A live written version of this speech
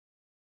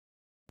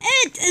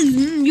It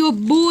is your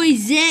boy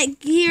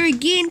Zach here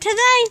again.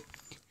 Today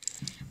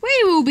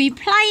we will be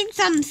playing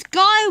some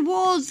Sky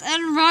Wars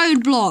and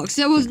Roadblocks.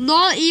 It was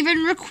not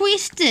even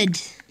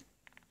requested.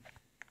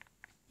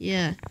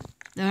 Yeah.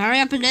 Now hurry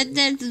up and hit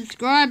that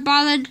subscribe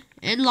button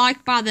and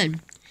like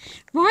button.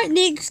 Right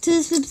next to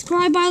the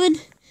subscribe button,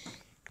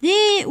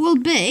 there will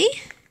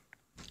be,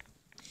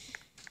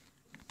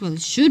 well,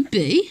 it should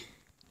be,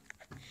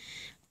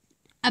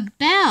 a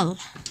bell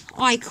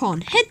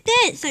icon. Hit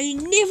that so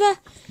you never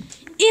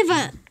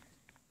ever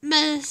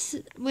miss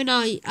when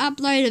I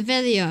upload a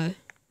video.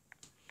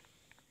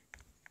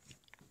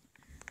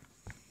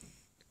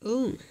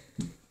 Ooh,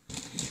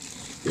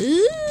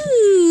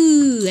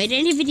 I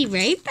don't have any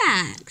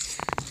Roadblocks.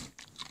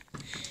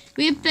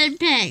 Weapon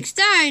pack,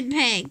 stone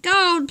pack,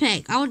 gold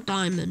pack. I want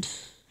diamond.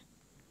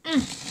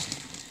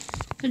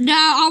 No,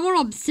 I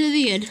want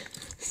obsidian.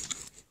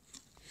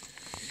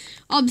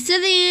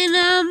 Obsidian,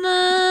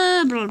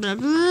 blah, blah,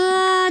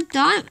 blah,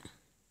 diamond?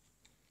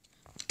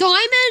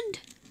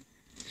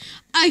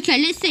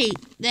 Okay, let's see.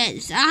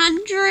 That's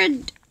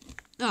 100,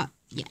 oh,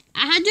 yeah,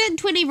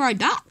 120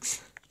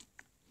 Roadblocks.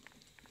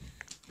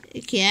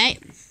 Okay.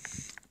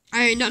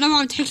 I don't know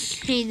what I'm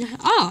taking.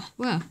 Oh,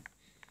 well.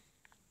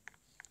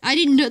 I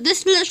didn't know. This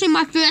is literally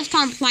my first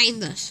time playing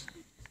this.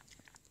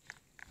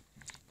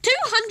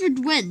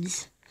 200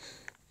 wins.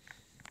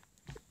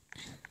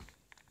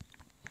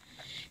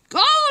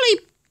 Holy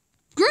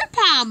group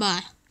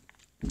armor.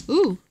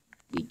 Ooh,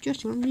 we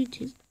just wanted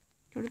to.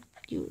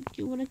 Do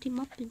you want to team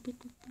up and pick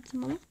up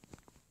some other?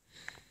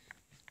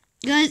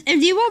 Guys,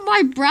 if you want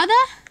my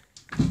brother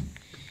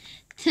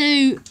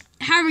to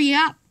hurry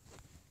up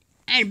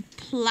and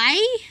play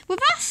with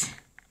us,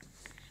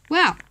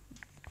 well,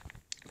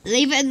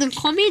 leave it in the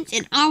comments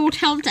and I will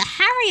tell him to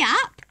hurry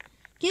up,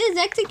 get his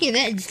act together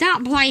and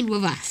start playing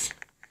with us.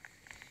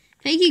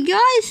 Thank you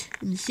guys,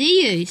 and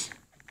see you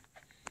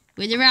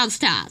when the round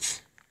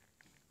starts.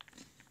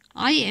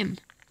 I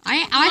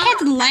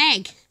had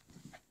lag.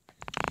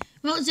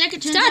 Well, Zach,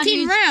 it turns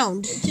starting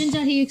round. It turns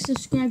out he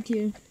subscribed to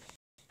you.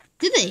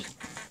 Did he?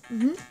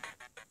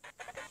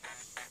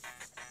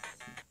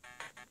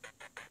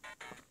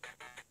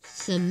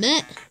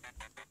 Submit.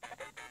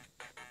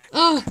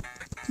 Oh,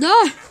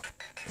 no.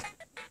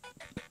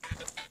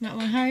 Not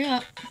one, hurry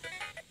up.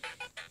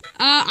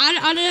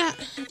 I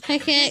don't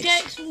pickaxe.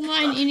 Pickaxe will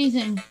mine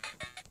anything.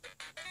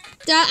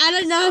 I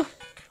don't know.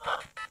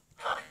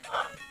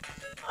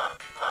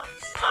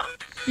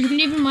 You can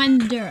even mine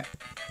the dirt.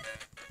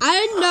 I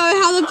don't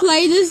know how to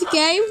play this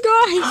game,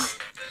 guys.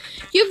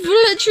 You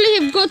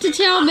literally have got to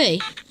tell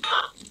me.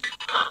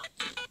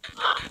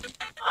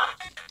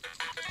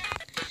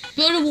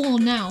 Build a wall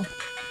now.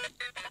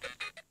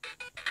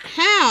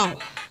 How?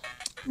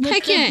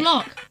 With the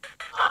block.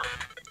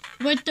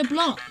 With the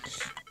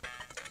blocks.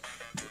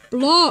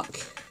 Block.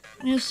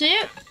 You see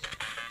it?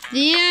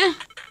 There.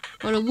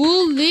 On a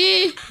wall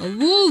there. A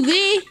wall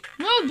there.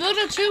 No, build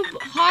a too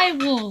high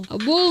wall. A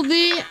wall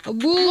there. A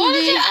wall Why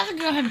there. does the other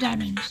girl have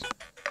diamonds?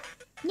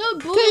 No,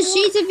 build because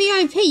she's a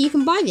VIP. You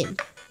can buy them.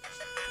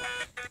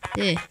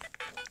 There.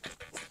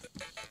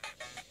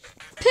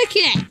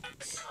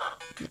 Pickaxe.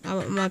 I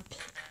want my...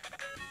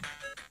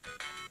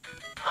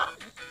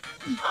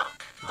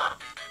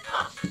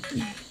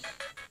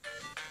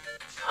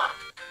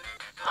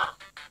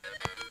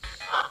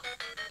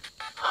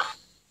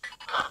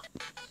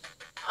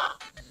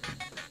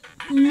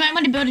 You might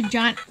want to build a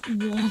giant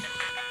wall.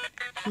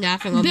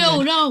 Nothing.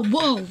 Build a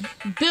wall.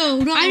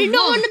 Build a wall. I do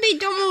not want to be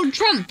Donald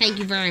Trump. Thank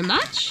you very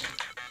much.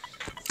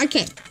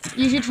 Okay.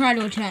 You should try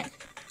to attack.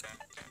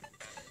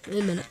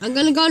 Wait a minute. I'm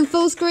going to go on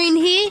full screen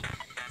here.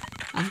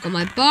 I've got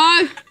my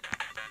bow.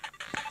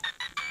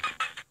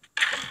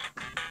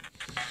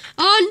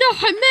 Oh no,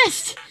 I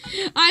missed.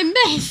 I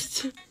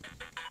missed.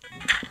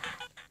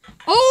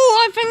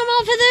 Oh, I think I'm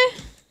over there.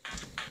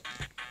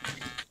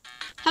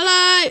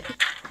 Hello.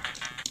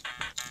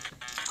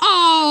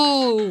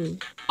 Oh.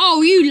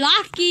 Oh, you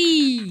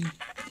lucky.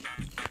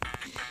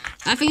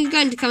 I think he's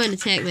going to come and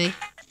attack me.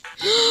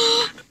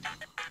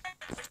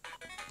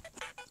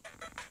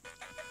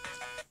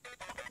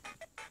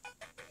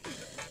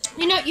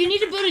 You know, you need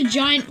to build a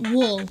giant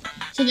wall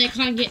so they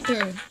can't get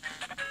through.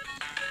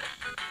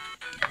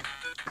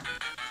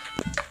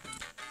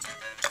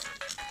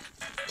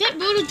 Just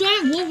build a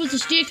giant wall with a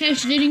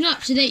staircase leading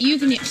up so that you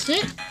can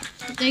exit,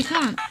 but they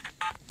can't.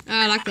 Oh,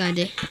 I like the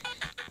idea.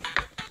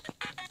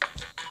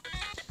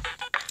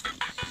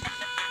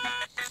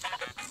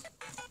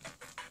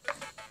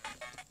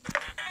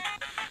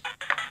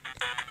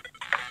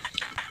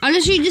 I'm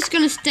literally just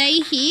going to stay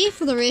here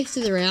for the rest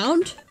of the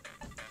round.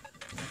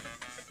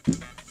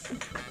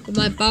 With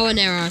my bow and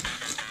arrow.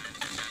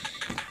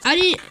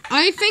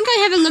 I think I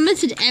have a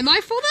limited ammo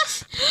for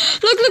this.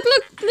 Look, look,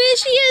 look. There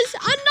she is.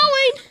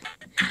 Unknowing.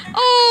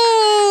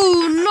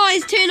 Oh,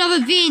 nice turn of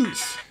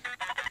events.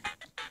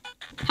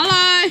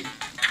 Hello.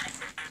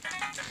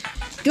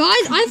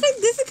 Guys, I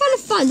think this is kind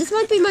of fun. This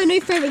might be my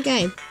new favorite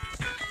game.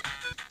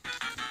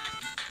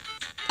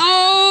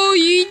 Oh,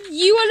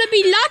 you want to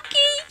be lucky?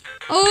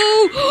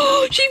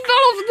 Oh, she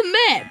fell off the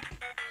map.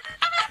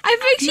 I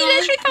think she No.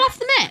 literally fell off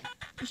the map.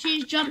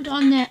 She's jumped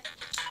on that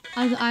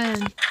other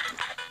island.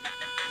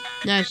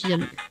 No, she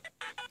didn't.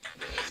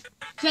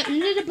 So you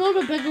need to build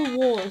a bigger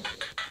wall.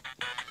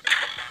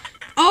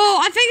 Oh,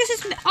 I think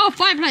this is... Oh,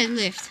 5 players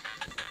left.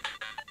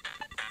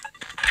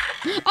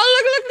 Oh,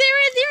 look, there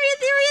he is.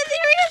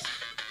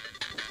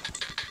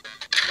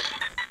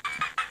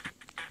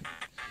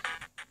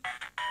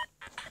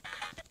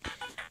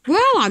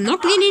 Well, I'm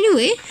not getting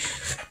anywhere.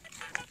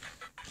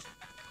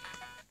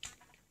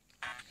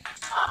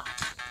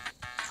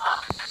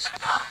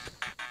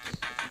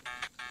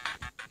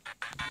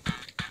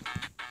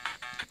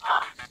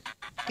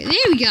 Okay,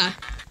 there we go.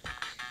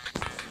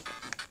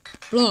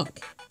 Block.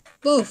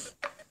 Boof.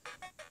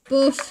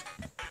 Boof.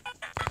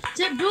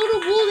 To build a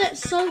wall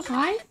that's so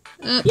high.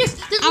 Yes,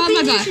 That's what me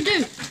and you should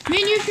do.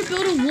 Me and you should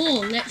build a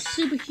wall that's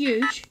super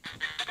huge.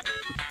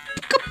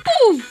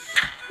 Kaboof!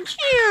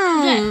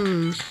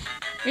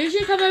 You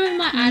should come over to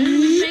my island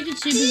and make it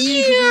super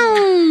huge.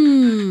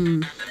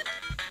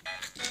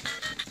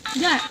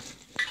 Yeah.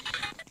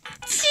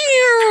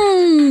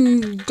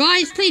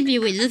 Guys, please be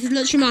with. This is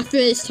literally my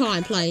first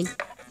time playing.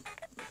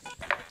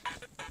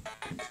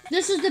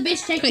 This is the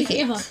best tactic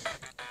ever.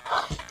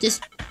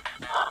 Just,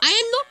 I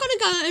am not gonna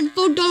go in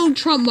full Donald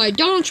Trump mode.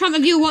 Donald Trump,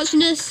 if you're watching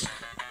this,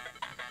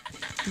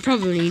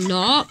 probably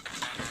not.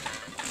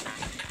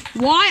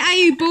 Why are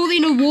you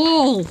building a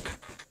wall?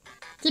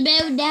 To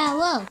build that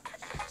wall,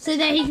 so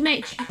that he can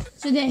make,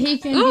 so that he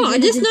can. Oh, I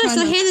just noticed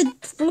I had a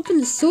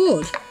flipping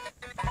sword.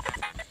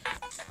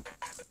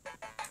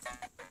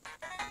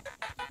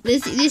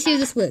 Let's see if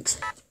this works.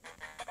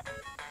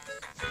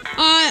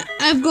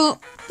 I've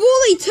got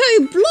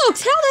 42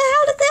 blocks. How the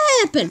hell did that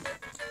happen?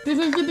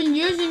 Because you've been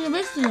using the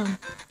rest of them.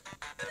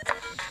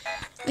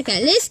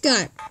 Okay, let's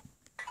go.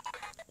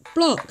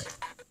 Block,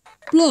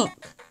 block,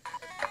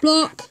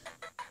 block,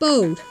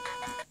 bold.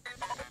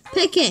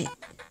 Pickaxe. Who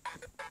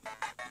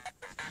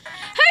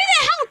the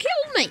hell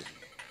killed me?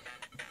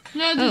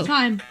 No, the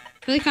time.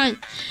 For the coin.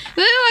 Oh,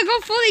 I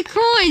got 40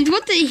 coins.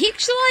 What the heck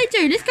shall I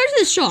do? Let's go to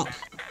the shop.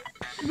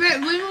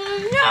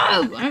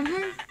 No.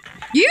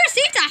 You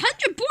received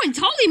 100 points.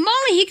 Holy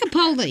moly,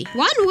 hickapoly.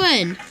 1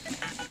 win.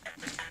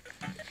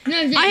 No,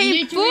 I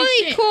you have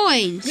 40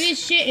 coins.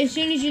 Reset as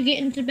soon as you get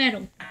into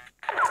battle.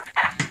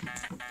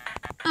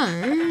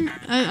 I'm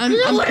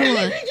What poor.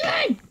 are you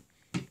doing?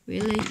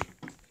 Really?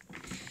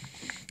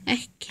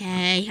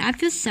 Okay, I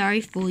feel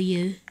sorry for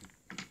you.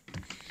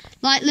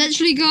 Like,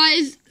 literally,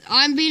 guys,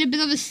 I'm being a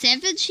bit of a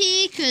savage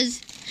here, because...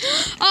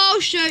 Oh,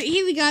 shoot,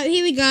 here we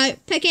go.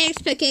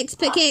 Pickaxe, pickaxe,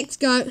 pickaxe,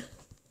 go.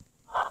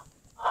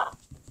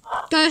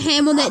 Go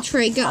ham on that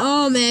tree. Go.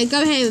 Oh, man,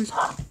 go ham.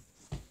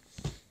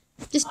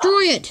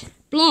 Destroy it.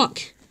 Block.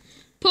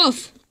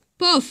 Puff,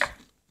 puff,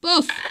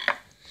 puff.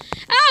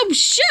 Oh,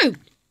 shoot.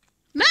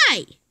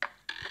 Mate.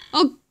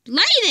 Oh,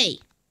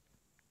 lady.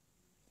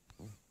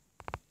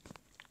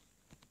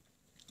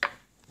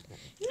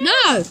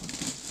 No.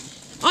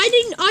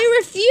 I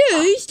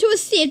refuse to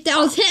accept that I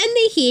was hit in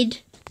the head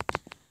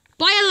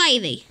by a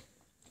lady.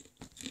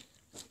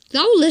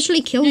 I will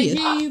literally kill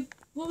you.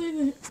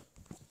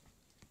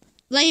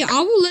 Lady,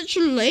 I will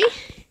literally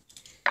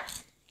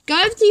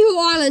go to your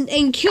island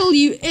and kill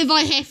you if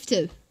I have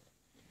to.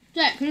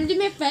 Jack, can you do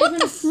me a favour? What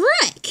the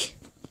frick?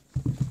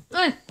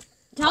 Oh,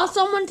 tell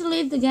someone to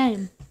leave the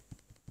game.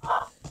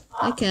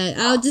 Okay,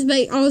 I'll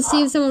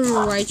see if someone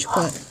will rage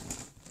quit.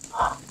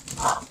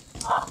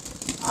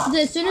 So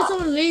as soon as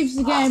someone leaves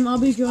the game, I'll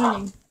be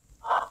joining.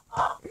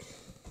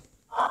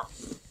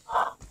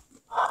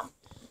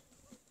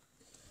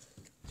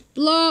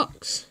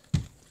 Blocks.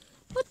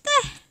 What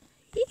the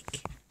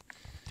heck?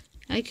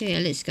 Okay,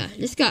 let's go.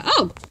 Let's go.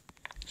 Oh,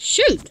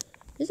 shoot.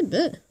 There's a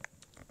bit.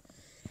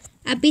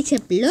 A bit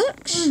of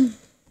blocks.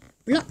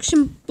 Blocks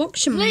and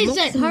box and Please,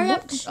 blocks Jack, and hurry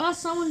up. blocks. Ask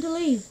someone to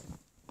leave.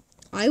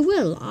 I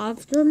will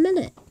after a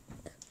minute.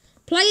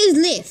 Players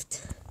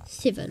left.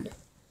 7.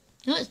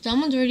 No,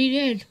 someone's already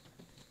dead.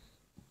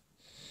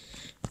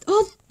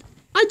 Oh,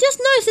 I just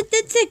noticed that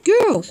that's that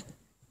girl.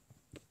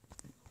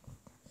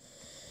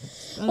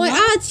 My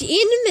arch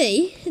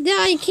enemy that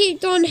I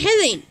kept on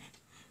hitting.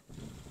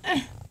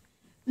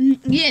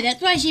 Yeah,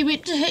 that's why she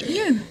went to hit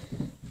you.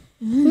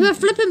 With a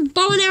flipping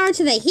bow and arrow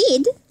to the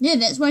head. Yeah,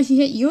 that's why she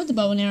hit you with the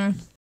bow and arrow.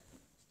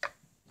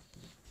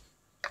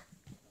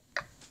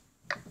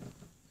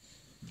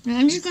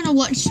 I'm just gonna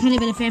watch Honey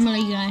Bit of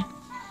Family Guy.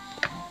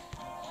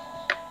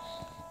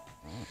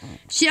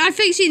 I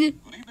think she...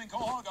 Good evening,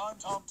 Cohog. I'm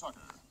Tom Tucker.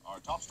 Our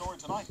top story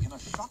tonight, in a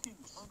shocking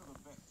turn of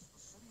events, the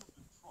city of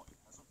Detroit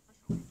has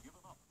officially given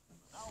up. The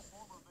now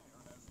former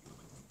mayor has given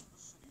the key to the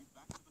city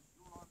back to the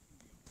Huron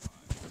Indian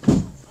tribe.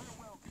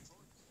 Farewell,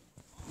 Detroit.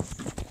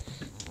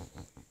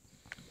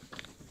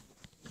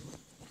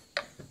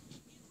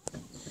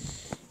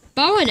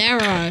 Bow and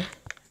arrow.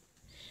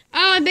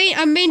 Oh,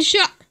 I'm being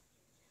shot.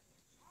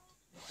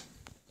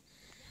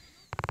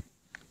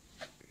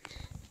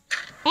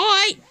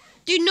 I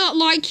do not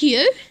like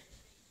you.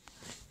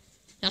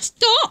 Now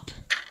stop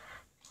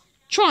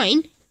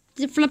trying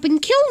to flipping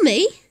kill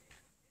me.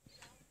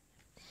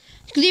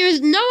 Because there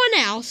is no one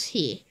else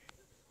here.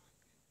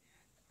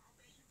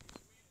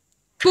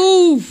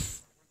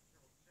 Boof.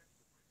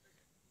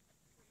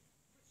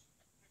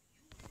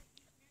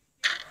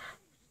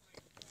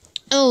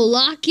 Oh,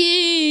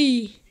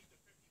 lucky.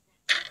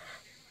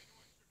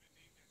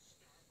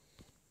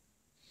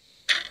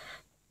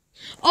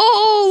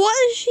 Oh, what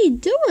is she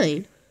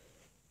doing?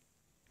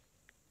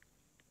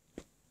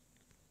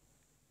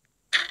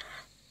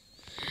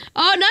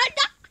 Oh, no.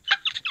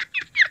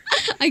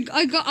 I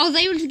was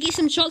able to get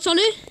some shots on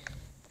her.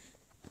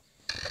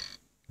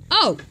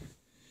 Oh.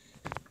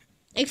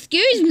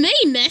 Excuse me,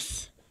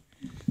 miss.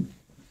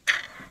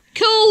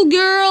 Cool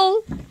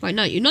girl. Wait,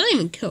 no, you're not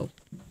even cool.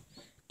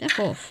 Back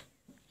off.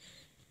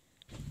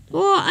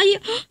 What are you?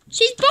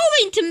 She's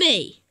bowling to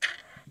me.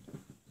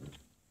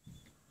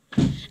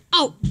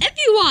 Oh, if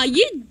you are,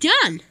 you're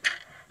done.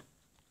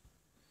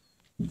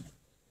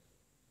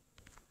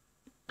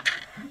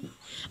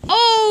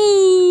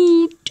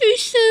 Oh, too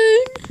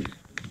soon.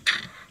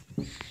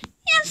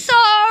 Yeah,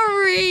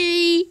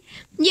 sorry.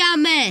 Yeah, I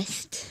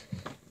missed.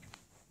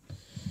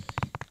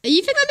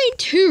 You think I made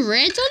 2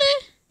 reds on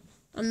it?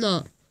 I'm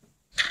not.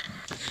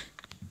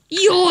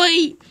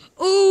 Yoy!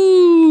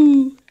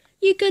 Oh,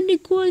 you're gonna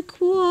cry.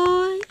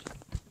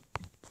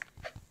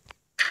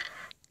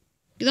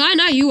 Because I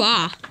know you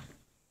are.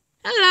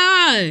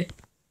 Hello.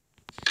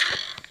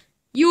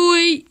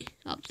 Yoy!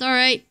 Oh,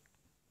 sorry.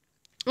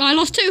 Oh, I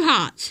lost 2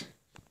 hearts.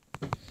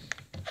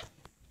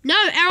 No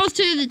arrows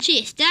to the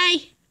chest, eh?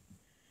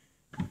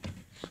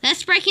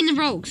 That's breaking the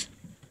rules.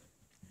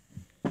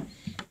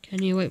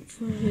 Can you wait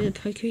for me to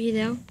poke you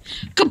now?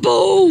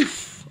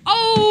 Kaboof!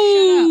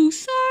 Oh,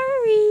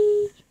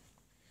 sorry.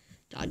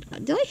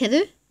 Did I hit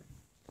her?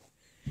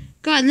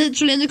 Guys,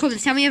 literally in the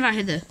comments, tell me if I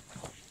hit her.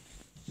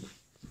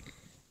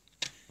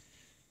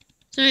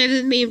 Sorry, I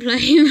haven't been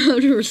playing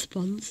auto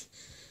response.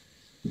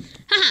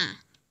 Haha.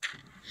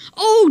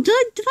 Oh, did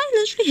I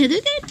literally hit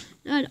her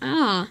then?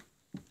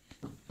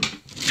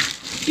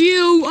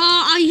 Phew,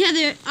 I hit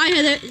her.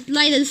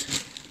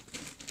 Laters.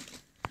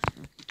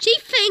 She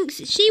thinks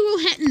she will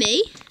hit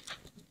me,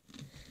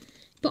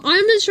 but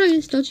I'm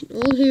literally dodging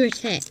all her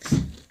attacks.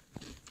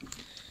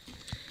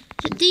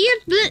 So do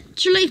you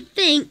literally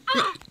think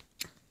that...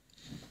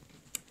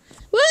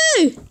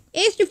 Woo!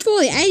 Extra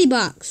 40, 80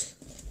 bucks.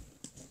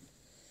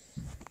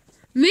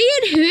 Me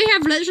and her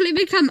have literally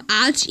become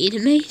arch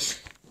enemies.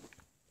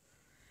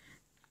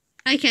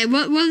 Okay,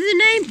 what was her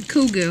name?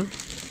 Cool girl.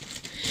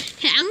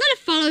 Hey, I'm gonna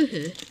follow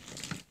her.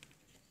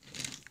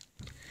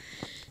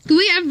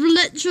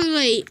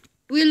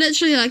 We're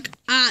literally like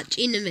arch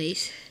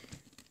enemies.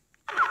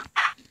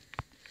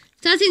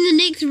 Starting the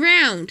next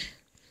round.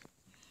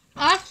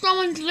 Ask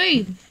someone to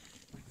leave.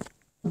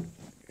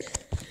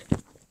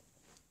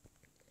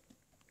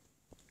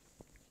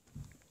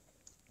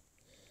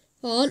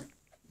 Hold on.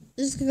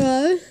 Let's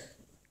go.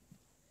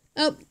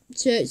 Oh,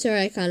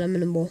 sorry, I can't. I'm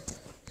in a ball.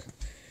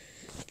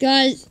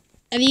 Guys,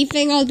 if you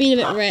think I was being a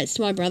bit rats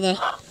to my brother,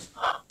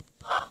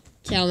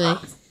 tell me.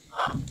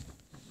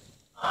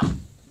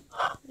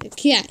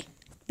 Okay,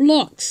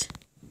 blocks.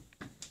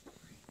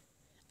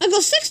 I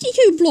got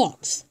 62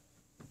 blocks.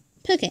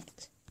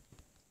 Pickaxe.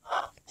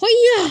 Oh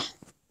yeah.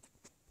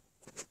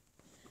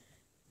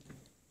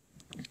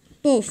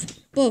 Boof,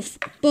 boof,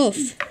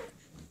 boof.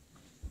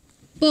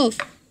 Boof.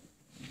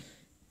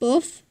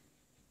 Boof.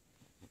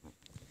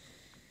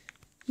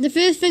 The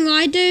first thing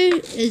I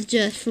do is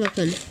just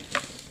flipping.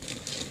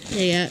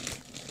 There you go.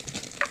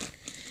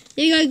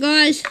 There you go,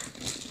 guys.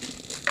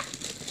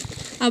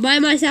 I made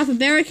myself a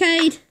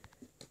barricade.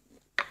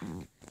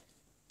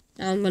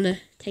 Now I'm gonna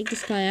take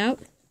this guy out.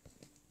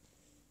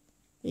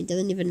 He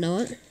doesn't even know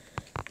it.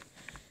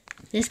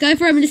 Let's go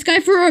for him. Let's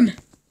go for him.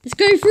 Let's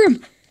go for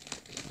him.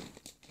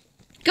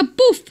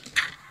 Kaboof.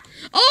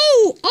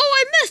 Oh,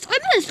 I missed. I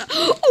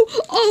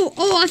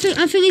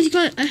think he's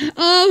going.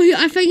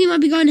 I think he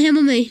might be going ham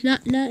on me. No.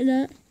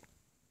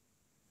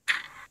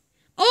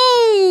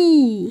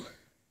 Oh,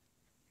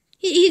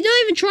 he's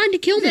not even trying to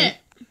kill me.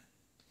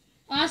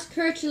 Ask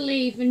her to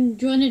leave and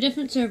join a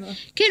different server.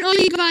 Can all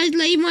you guys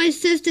leave? My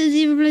sister's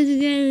even plays the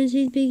game and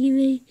she's begging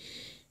me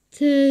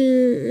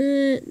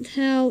to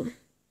help.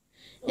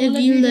 If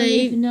you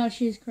leave. Now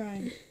she's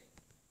crying.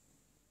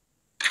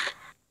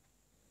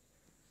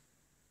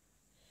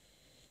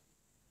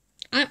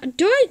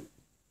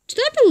 Did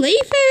I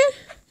believe her?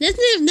 That's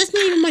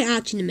not even my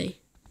arch enemy.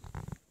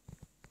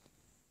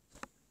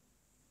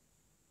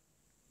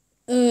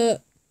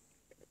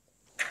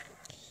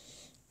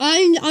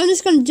 I'm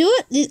just gonna do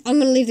it. I'm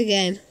gonna leave the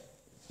game.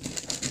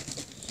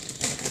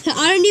 So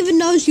I don't even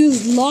know if she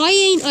was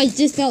lying. I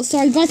just felt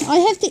sorry, guys. I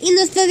have to end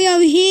this video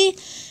here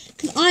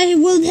because I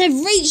will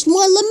have reached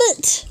my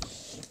limit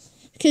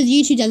because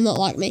YouTube does not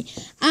like me.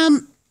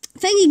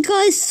 Thank you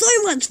guys so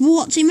much for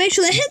watching. Make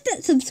sure to hit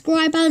that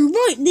subscribe button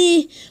right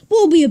there.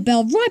 Will be a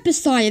bell right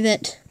beside of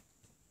it.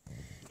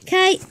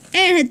 Okay,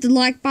 and hit the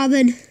like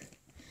button.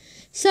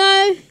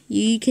 So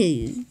you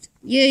can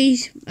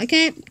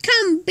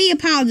come be a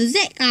part of the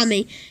Zach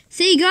army.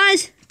 See you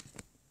guys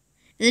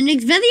in the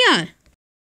next video.